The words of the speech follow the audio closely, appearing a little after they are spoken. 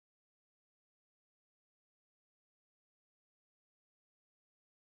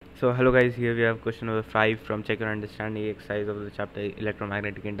So hello guys, here we have question number 5 from Check Your Understanding exercise of the chapter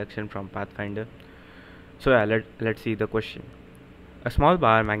Electromagnetic Induction from Pathfinder. So let's see the question. A small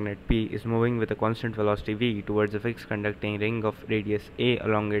bar magnet P is moving with a constant velocity v towards a fixed conducting ring of radius a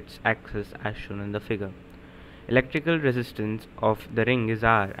along its axis as shown in the figure. Electrical resistance of the ring is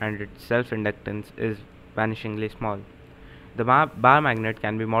R and its self-inductance is vanishingly small. The bar magnet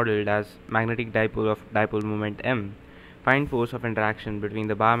can be modeled as magnetic dipole of dipole moment m. Find force of interaction between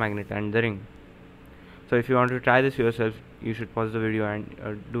the bar magnet and the ring. So if you want to try this yourself, you should pause the video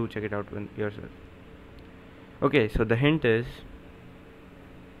and do check it out yourself. Okay, so the hint is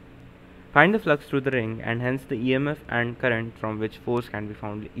find the flux through the ring and hence the EMF and current from which force can be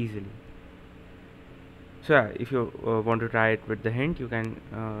found easily. So yeah, if you want to try it with the hint, you can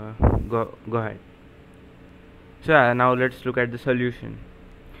go ahead. So yeah, now let's look at the solution.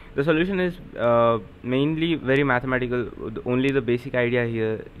 The solution is mainly very mathematical. Only the basic idea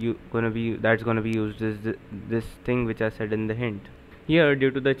here that's gonna be used is this thing which I said in the hint. Here,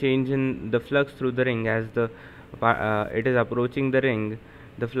 due to the change in the flux through the ring, as it is approaching the ring,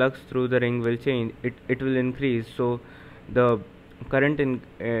 the flux through the ring will change. It will increase. So the current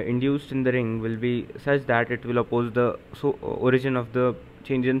induced in the ring will be such that it will oppose the origin of the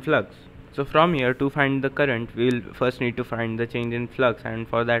change in flux. So from here, to find the current, we will first need to find the change in flux, and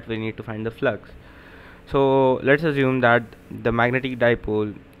for that we need to find the flux. So let's assume that the magnetic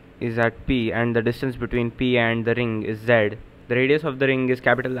dipole is at P and the distance between P and the ring is Z. The radius of the ring is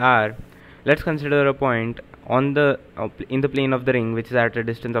capital R. Let's consider a point on the in the plane of the ring which is at a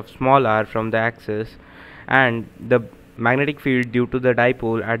distance of small r from the axis, and the magnetic field due to the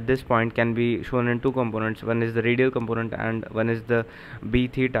dipole at this point can be shown in two components. One is the radial component and one is the b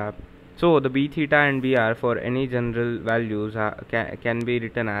theta. So the b theta and br for any general values can be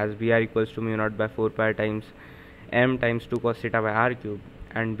written as br equals to mu naught by 4 pi times m times 2 cos theta by r cube,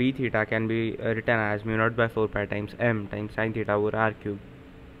 and b theta can be written as mu naught by 4 pi times m times sin theta over r cube.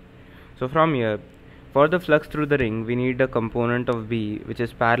 So from here, for the flux through the ring, we need a component of b which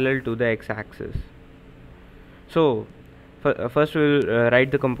is parallel to the x-axis. So first we will write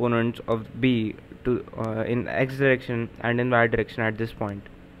the components of b to in x direction and in y direction at this point.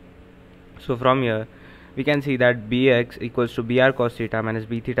 So from here we can see that bx equals to br cos theta minus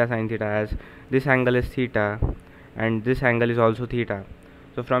b theta sin theta, as this angle is theta and this angle is also theta.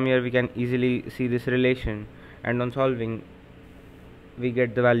 So from here we can easily see this relation, and on solving we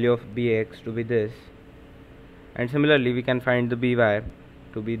get the value of bx to be this, and similarly we can find the by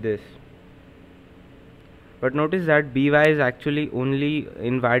to be this. But notice that by is actually only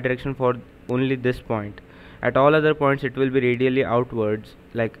in y direction for only this point. At all other points it will be radially outwards,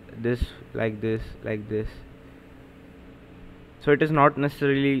 like this, like this, like this. So it is not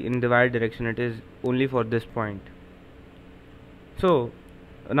necessarily in the y direction, it is only for this point. So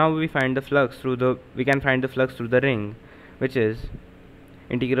now we find the flux through the ring, which is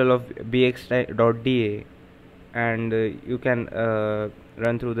integral of bx dot dA, and you can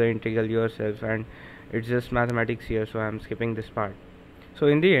run through the integral yourself, and it's just mathematics here, so I'm skipping this part. So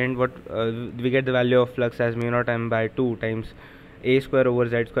in the end, what we get the value of flux as mu naught m by 2 times a square over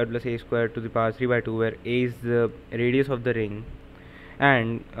z square plus a square to the power 3 by 2, where a is the radius of the ring,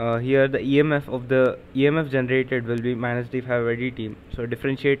 and here the EMF generated will be minus d phi by dt. So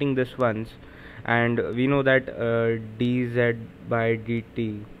differentiating this once, and we know that dz by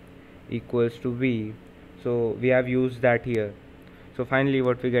dt equals to v, so we have used that here. So finally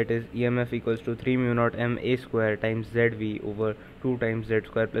what we get is EMF equals to 3 mu naught m a square times zv over 2 times z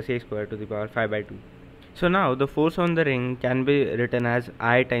square plus a square to the power 5 by 2. So now the force on the ring can be written as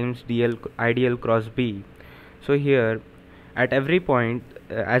I times IDL cross B. So here at every point,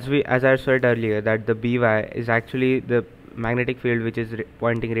 as I said earlier, that the by is actually the magnetic field which is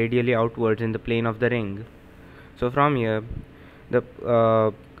pointing radially outwards in the plane of the ring. So from here the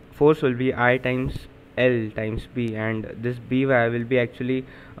force will be I times L times B, and this by will be actually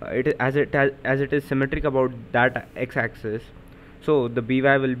as it is symmetric about that x-axis. So the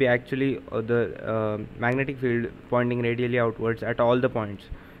by will be actually the magnetic field pointing radially outwards at all the points.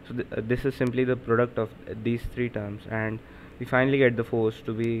 So this is simply the product of these three terms, and we finally get the force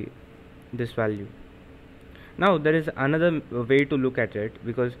to be this value. Now there is another way to look at it,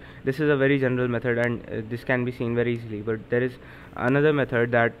 because this is a very general method and this can be seen very easily, but there is another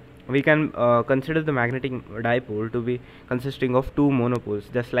method that we can consider the magnetic dipole to be consisting of two monopoles,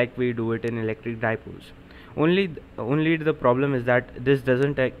 just like we do it in electric dipoles. Only the problem is that this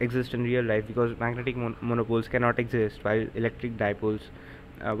doesn't exist in real life, because magnetic monopoles cannot exist while electric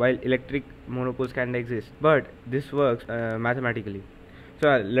monopoles can exist, but this works mathematically.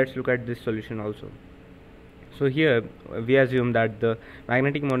 So let's look at this solution also. So here we assume that the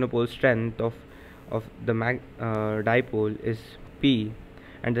magnetic monopole strength of the dipole is P,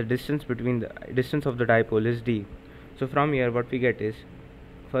 and the distance between the distance of the dipole is D. So from here what we get is,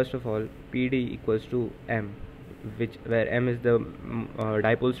 first of all, PD equals to M, where M is the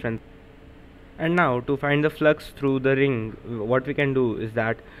dipole strength. And now to find the flux through the ring, what we can do is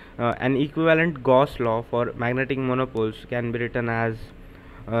that an equivalent Gauss law for magnetic monopoles can be written as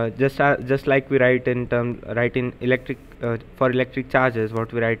just like we write in electric for electric charges.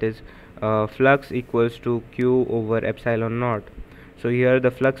 What we write is flux equals to Q over epsilon naught. So here the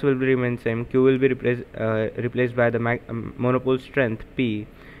flux will be remain same, Q will be replaced by the monopole strength P,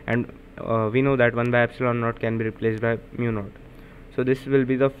 and we know that 1 by epsilon naught can be replaced by mu naught. So this will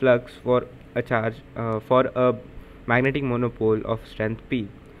be the flux for a charge for a magnetic monopole of strength P.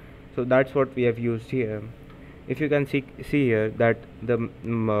 So that's what we have used here. If you can see here that the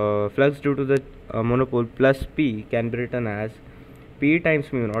flux due to the monopole plus P can be written as P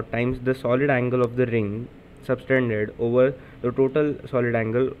times mu naught times the solid angle of the ring subtended over the total solid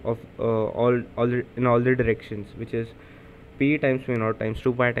angle of in all the directions, which is P times mu naught times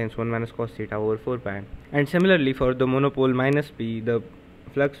 2 pi times 1 minus cos theta over 4 pi. And similarly for the monopole minus P, the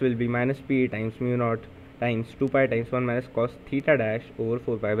flux will be minus P times mu naught times 2 pi times 1 minus cos theta dash over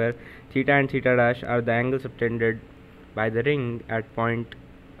 4 pi, where theta and theta dash are the angles subtended by the ring at point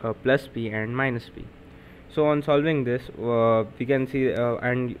plus P and minus P. So on solving this, we can see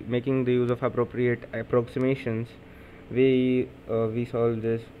and making the use of appropriate approximations, we solve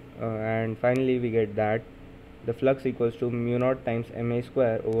this and finally we get that the flux equals to mu naught times ma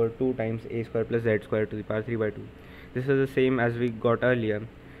square over 2 times a square plus z square to the power 3 by 2. This is the same as we got earlier,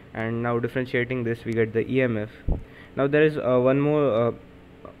 and now differentiating this we get the EMF. Now there is one more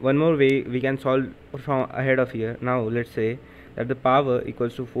way we can solve from ahead of here. Now let's say that the power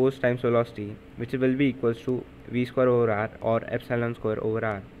equals to force times velocity, which will be equals to v square over r or epsilon square over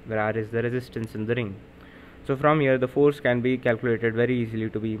r, where r is the resistance in the ring. So from here the force can be calculated very easily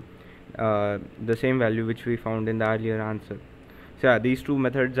to be the same value which we found in the earlier answer. So yeah, these two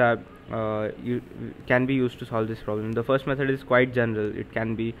methods are can be used to solve this problem. The first method is quite general, it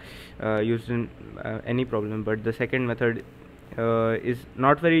can be used in any problem, but the second method is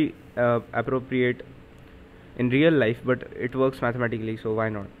not very appropriate in real life, but it works mathematically, so why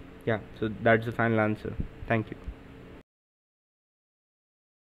not? Yeah, so that's the final answer. Thank you.